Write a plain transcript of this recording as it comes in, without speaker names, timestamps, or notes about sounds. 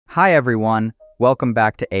Hi everyone, welcome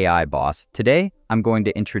back to AI Boss. Today, I'm going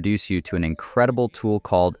to introduce you to an incredible tool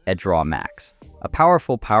called EdrawMax, a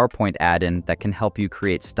powerful PowerPoint add-in that can help you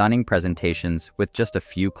create stunning presentations with just a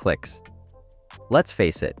few clicks. Let's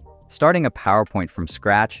face it, starting a PowerPoint from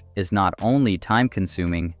scratch is not only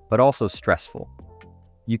time-consuming, but also stressful.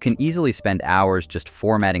 You can easily spend hours just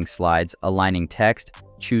formatting slides, aligning text,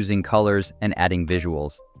 choosing colors, and adding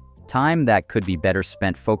visuals. Time that could be better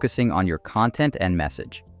spent focusing on your content and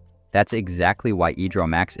message. That's exactly why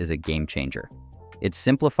EdrawMax is a game changer. It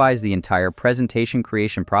simplifies the entire presentation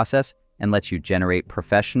creation process and lets you generate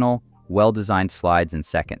professional, well-designed slides in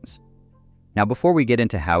seconds. Now, before we get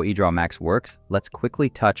into how EdrawMax works, let's quickly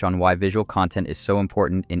touch on why visual content is so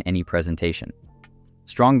important in any presentation.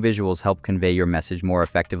 Strong visuals help convey your message more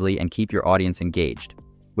effectively and keep your audience engaged.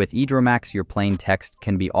 With EdrawMax, your plain text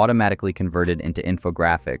can be automatically converted into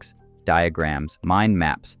infographics, diagrams, mind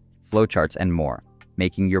maps, flowcharts, and more,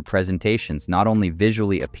 making your presentations not only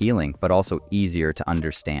visually appealing, but also easier to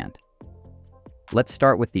understand. Let's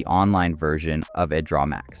start with the online version of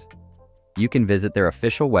EdrawMax. You can visit their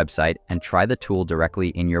official website and try the tool directly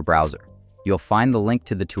in your browser. You'll find the link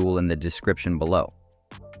to the tool in the description below.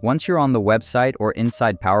 Once you're on the website or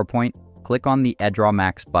inside PowerPoint, click on the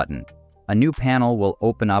EdrawMax button. A new panel will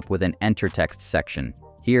open up with an Enter Text section.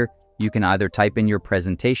 Here, you can either type in your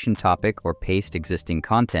presentation topic or paste existing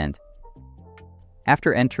content.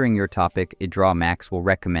 After entering your topic, EdrawMax will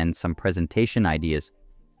recommend some presentation ideas.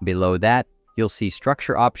 Below that, you'll see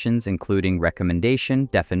structure options including recommendation,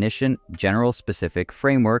 definition, general, specific,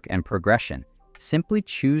 framework, and progression. Simply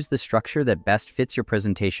choose the structure that best fits your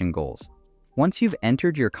presentation goals. Once you've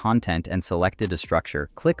entered your content and selected a structure,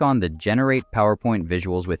 click on the Generate PowerPoint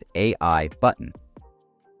Visuals with AI button.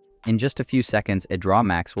 In just a few seconds,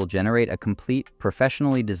 EdrawMax will generate a complete,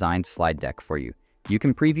 professionally designed slide deck for you. You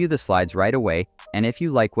can preview the slides right away, and if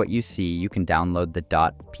you like what you see, you can download the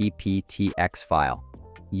 .pptx file.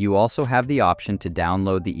 You also have the option to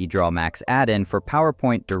download the EdrawMax add-in for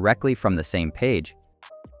PowerPoint directly from the same page.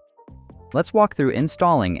 Let's walk through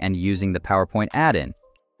installing and using the PowerPoint add-in.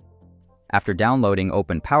 After downloading,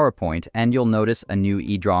 open PowerPoint, and you'll notice a new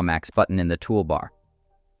EdrawMax button in the toolbar.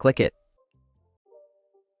 Click it.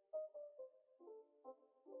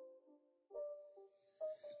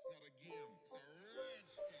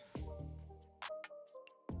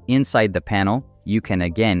 Inside the panel, you can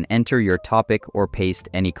again enter your topic or paste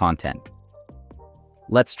any content.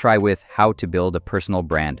 Let's try with how to build a personal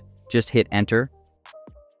brand. Just hit enter.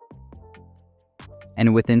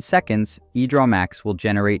 And within seconds, EdrawMax will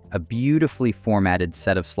generate a beautifully formatted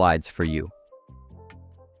set of slides for you,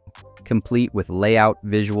 complete with layout,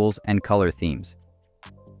 visuals, and color themes.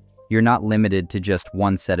 You're not limited to just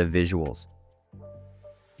one set of visuals.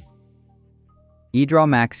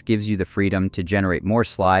 EdrawMax gives you the freedom to generate more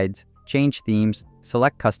slides, change themes,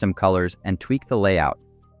 select custom colors, and tweak the layout.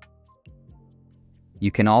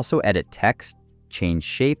 You can also edit text, change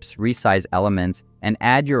shapes, resize elements, and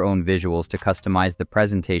add your own visuals to customize the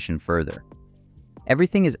presentation further.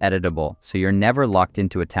 Everything is editable, so you're never locked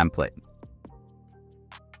into a template.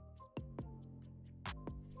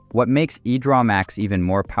 What makes EdrawMax even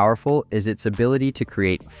more powerful is its ability to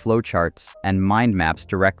create flowcharts and mind maps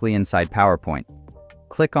directly inside PowerPoint.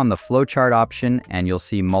 Click on the flowchart option and you'll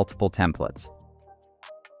see multiple templates.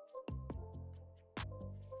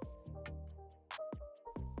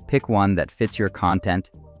 Pick one that fits your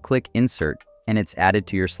content, click Insert, and it's added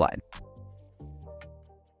to your slide.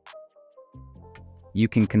 You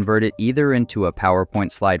can convert it either into a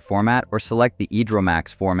PowerPoint slide format or select the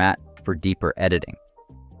EdrawMax format for deeper editing.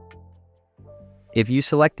 If you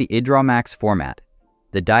select the EdrawMax format,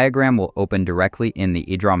 the diagram will open directly in the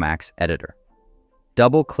EdrawMax editor.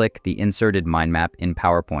 Double-click the inserted mind map in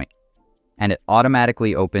PowerPoint, and it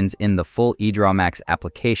automatically opens in the full EdrawMax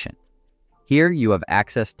application. Here, you have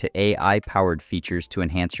access to AI-powered features to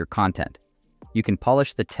enhance your content. You can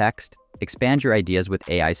polish the text, expand your ideas with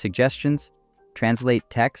AI suggestions, translate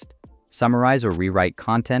text, summarize or rewrite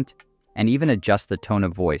content, and even adjust the tone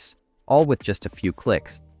of voice, all with just a few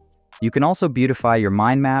clicks. You can also beautify your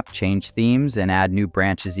mind map, change themes, and add new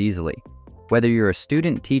branches easily. Whether you're a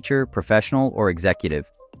student, teacher, professional, or executive,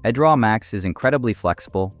 EdrawMax is incredibly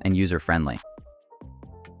flexible and user-friendly.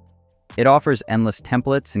 It offers endless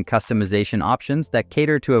templates and customization options that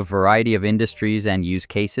cater to a variety of industries and use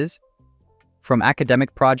cases, from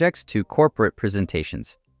academic projects to corporate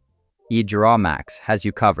presentations. EdrawMax has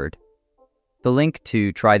you covered. The link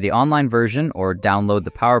to try the online version or download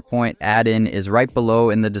the PowerPoint add-in is right below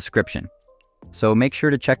in the description, so make sure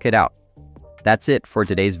to check it out. That's it for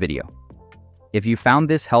today's video. If you found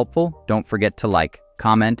this helpful, don't forget to like,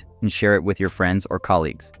 comment, and share it with your friends or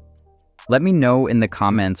colleagues. Let me know in the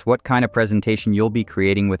comments what kind of presentation you'll be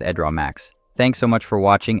creating with EdrawMax. Thanks so much for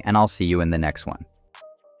watching, and I'll see you in the next one.